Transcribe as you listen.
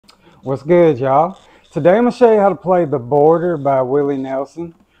What's good, y'all? Today I'm going to show you how to play The Border by Willie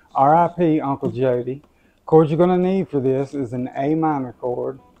Nelson, R.I.P. Uncle Jody. Chords you're going to need for this is an A minor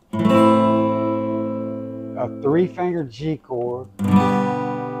chord, a 3-finger G chord,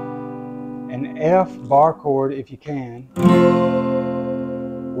 an F bar chord if you can,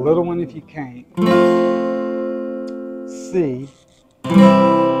 little one if you can't, C,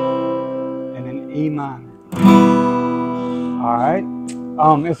 and an E minor. Alright,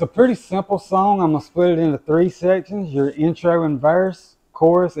 it's a pretty simple song. I'm going to split it into 3 sections: your intro and verse,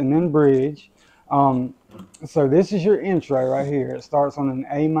 chorus, and then bridge. So this is your intro right here. It starts on an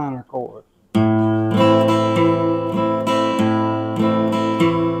A minor chord.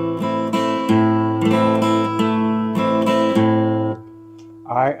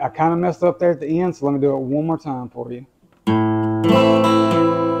 Alright, I kind of messed up there at the end, so let me do it one more time for you.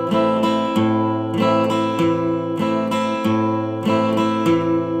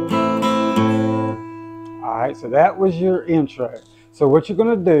 Alright, so that was your intro. So what you're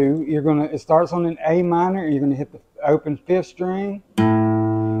going to do, it starts on an A minor, you're going to hit the open 5th string,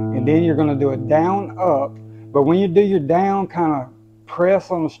 and then you're going to do a down up. But when you do your down, kind of press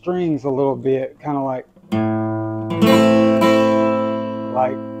on the strings a little bit, kind of like,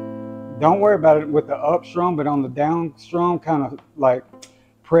 don't worry about it with the up strum, but on the down strum, kind of like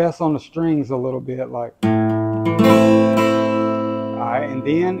press on the strings a little bit, like. Alright, and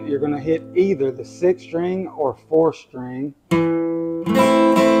then you're going to hit either the 6th string or 4th string and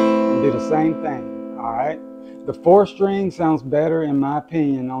do the same thing. Alright, the 4th string sounds better in my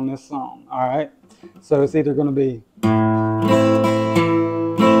opinion on this song. Alright, so it's either going to be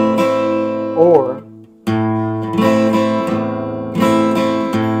or.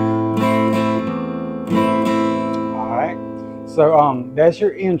 So that's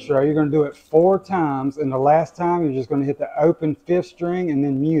your intro. You're going to do it 4 times, and the last time you're just going to hit the open 5th string and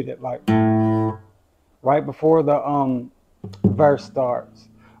then mute it, like right before the verse starts.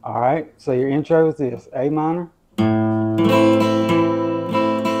 All right, so your intro is this: A minor,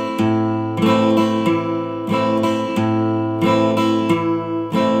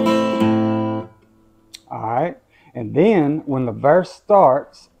 all right, and then when the verse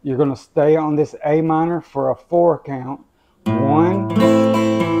starts, you're going to stay on this A minor for a 4 count. 1, 2,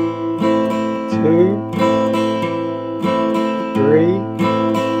 3,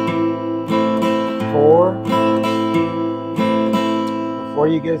 4. Before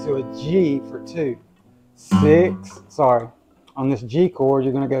you go to a G for 2. 6, sorry. On this G chord,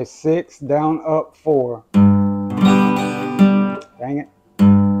 you're going to go 6, down, up, 4. Dang it.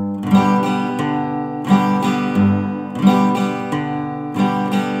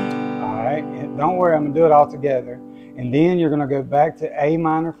 Alright, don't worry, I'm going to do it all together. And then you're going to go back to A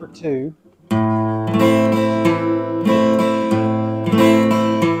minor for 2. And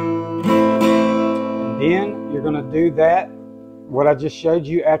then you're going to do that, what I just showed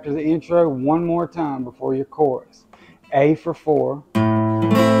you after the intro, one more time before your chorus. A for 4.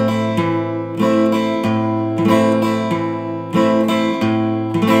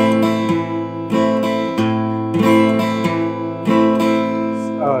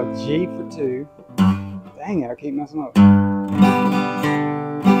 G for 2. Dang it, I keep messing up. And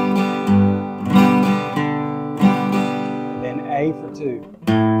then A for 2.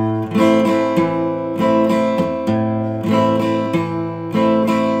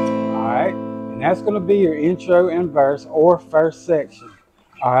 Alright, and that's going to be your intro and verse or first section.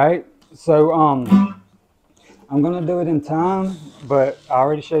 Alright, so I'm going to do it in time, but I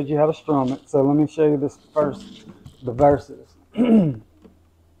already showed you how to strum it. So let me show you this first, the verses.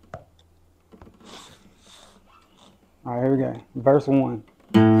 Alright, here we go. Verse 1.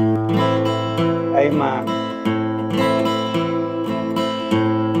 A minor.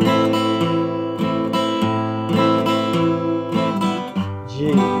 G.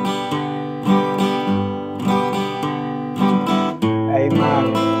 A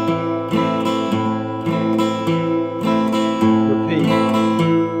minor. Repeat.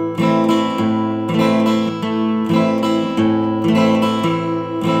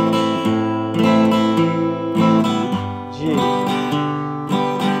 G,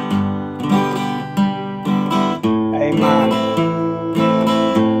 A minor,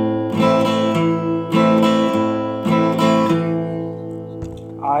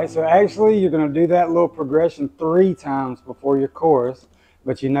 alright, so actually you're going to do that little progression 3 times before your chorus,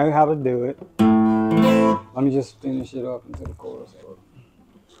 but you know how to do it. Let me just finish it up into the chorus.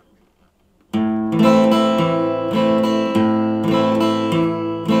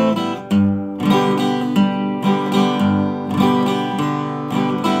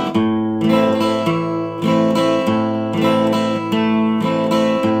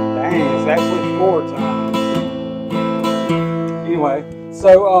 actually 4 times. Anyway,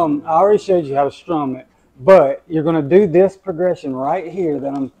 so I already showed you how to strum it, but you're going to do this progression right here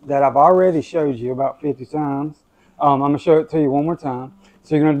that I've already showed you about 50 times. I'm going to show it to you one more time.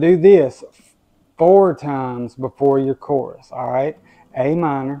 So you're going to do this 4 times before your chorus. All right, A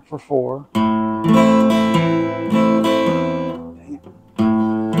minor for 4.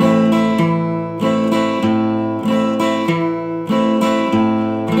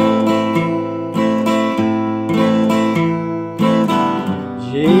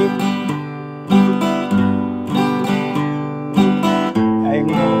 G, A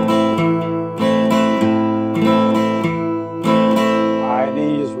minor. Alright, then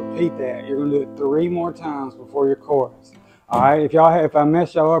you just repeat that. You're going to do it 3 more times before your chorus. Alright, if I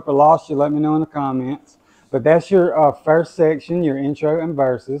messed y'all up or lost you, let me know in the comments. But that's your first section, your intro and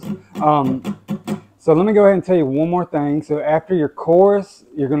verses. So let me go ahead and tell you one more thing. So after your chorus,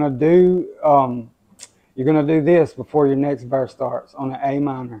 you're going to do this before your next verse starts on an A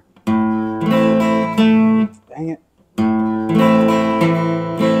minor. Dang it.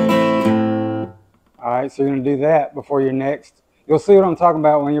 Alright, so you're going to do that before your next. You'll see what I'm talking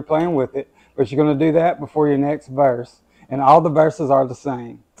about when you're playing with it, but you're going to do that before your next verse. And all the verses are the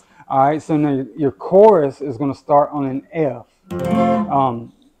same. Alright, so now your chorus is going to start on an F.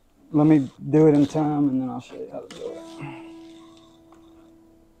 Let me do it in time and then I'll show you how to do it.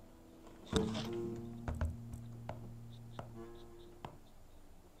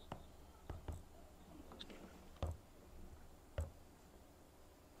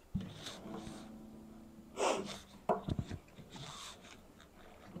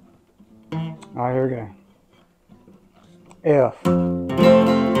 All right, here we go. F. C.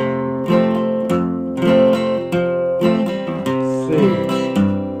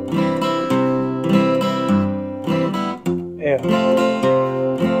 F.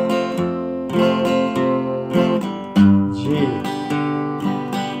 G.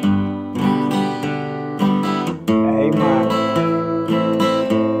 A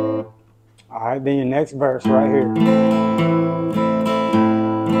minor. All right, then your next verse right here.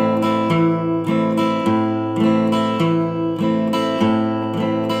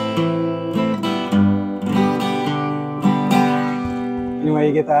 Anyway,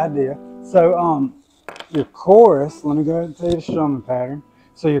 you get the idea. So your chorus, let me go ahead and tell you the strumming pattern.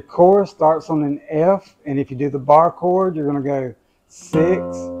 So your chorus starts on an F, and if you do the bar chord, you're going to go 6,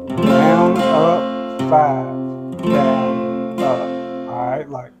 down, up, 5, down, up. All right,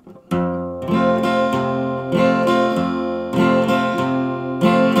 like.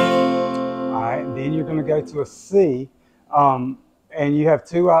 All right, then you're going to go to a C. And you have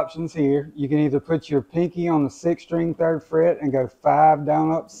 2 options here. You can either put your pinky on the 6th string 3rd fret and go 5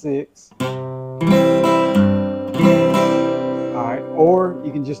 down up 6. Alright, or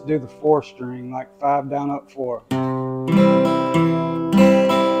you can just do the 4th string, like 5 down up 4.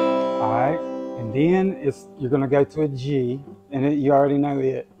 Alright, and then you're going to go to a G, and you already know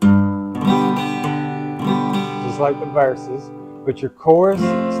it. Just like the verses. But your chorus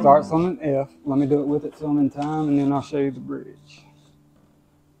starts on an F. Let me do it with it till I'm in time, and then I'll show you the bridge.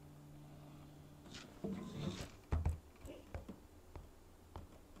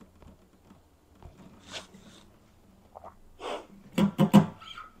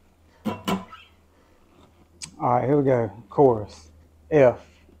 All right, here we go. Chorus. F.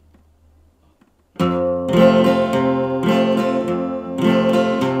 C.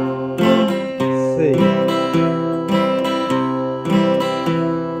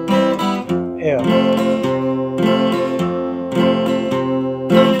 F.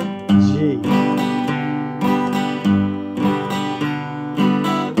 G.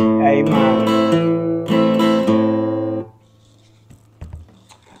 A minor.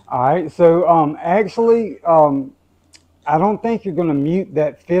 All right, so actually, I don't think you're going to mute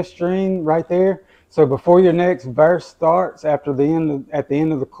that 5th string right there. So before your next verse starts, at the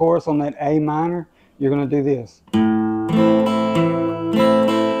end of the chorus on that A minor, you're going to do this. All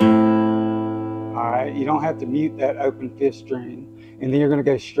right, you don't have to mute that open 5th string. And then you're going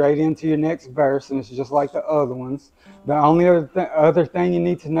to go straight into your next verse, and it's just like the other ones. The only other thing you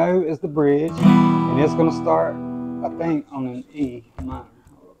need to know is the bridge, and it's going to start, I think, on an E minor.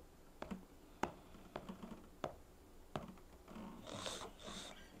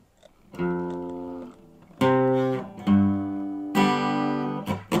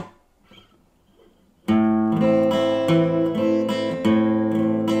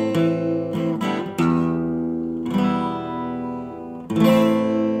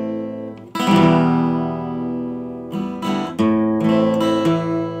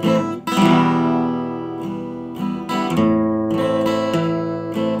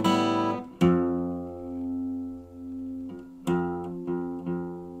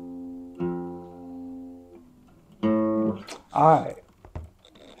 Alright.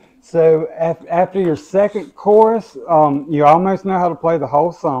 So after your second chorus, you almost know how to play the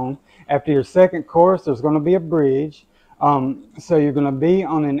whole song. After your second chorus, there's going to be a bridge. So you're going to be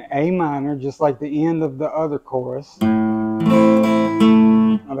on an A minor, just like the end of the other chorus. My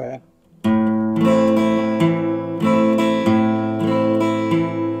bad.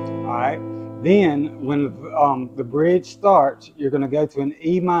 Alright. Then, when the bridge starts, you're going to go to an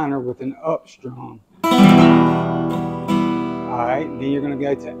E minor with an up strum. Alright, then you're going to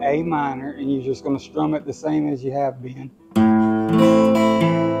go to A minor, and you're just going to strum it the same as you have been.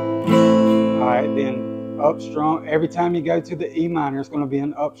 Alright, then up strum. Every time you go to the E minor, it's going to be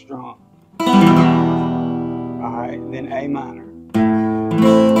an up strum. Alright, then A minor.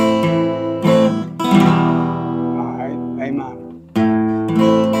 Alright, A minor.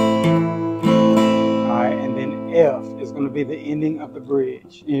 Alright, and then F is going to be the ending of the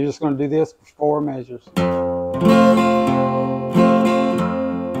bridge. You're just going to do this for 4 measures.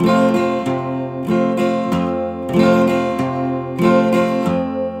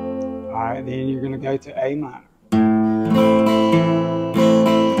 Alright, then you're going to go to A minor.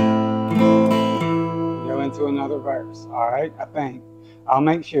 Go into another verse. Alright, I think. I'll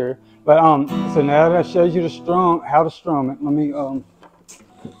make sure. But so now that I showed you how to strum it, let me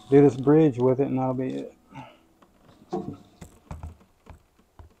do this bridge with it, and that'll be it.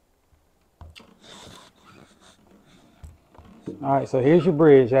 Alright, so here's your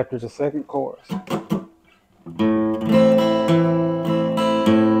bridge after the second chorus.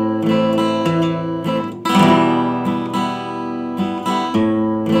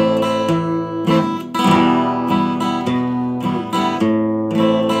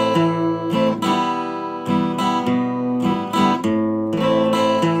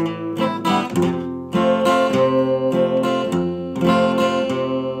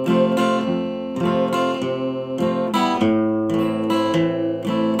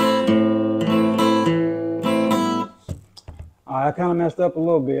 I kind of messed up a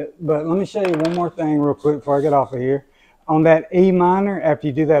little bit, but let me show you one more thing real quick before I get off of here. On that E minor, after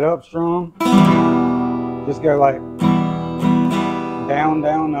you do that up strum, just go like down,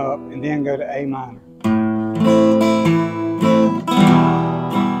 down, up, and then go to A minor.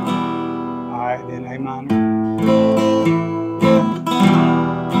 Alright, then A minor.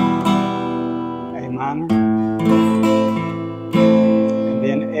 A minor. And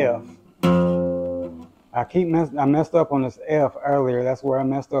then F. I messed up on this F earlier. That's where I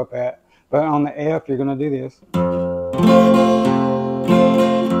messed up at. But on the F, you're going to do this.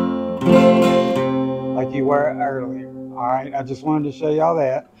 Like you were earlier. Alright, I just wanted to show y'all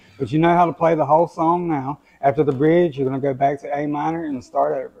that. But you know how to play the whole song now. After the bridge, you're going to go back to A minor and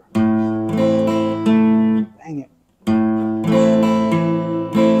start over. Dang it. You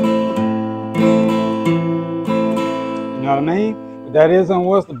know what I mean? That is on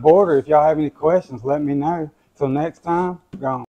What's the Border. If y'all have any questions, let me know. Till next time, gone.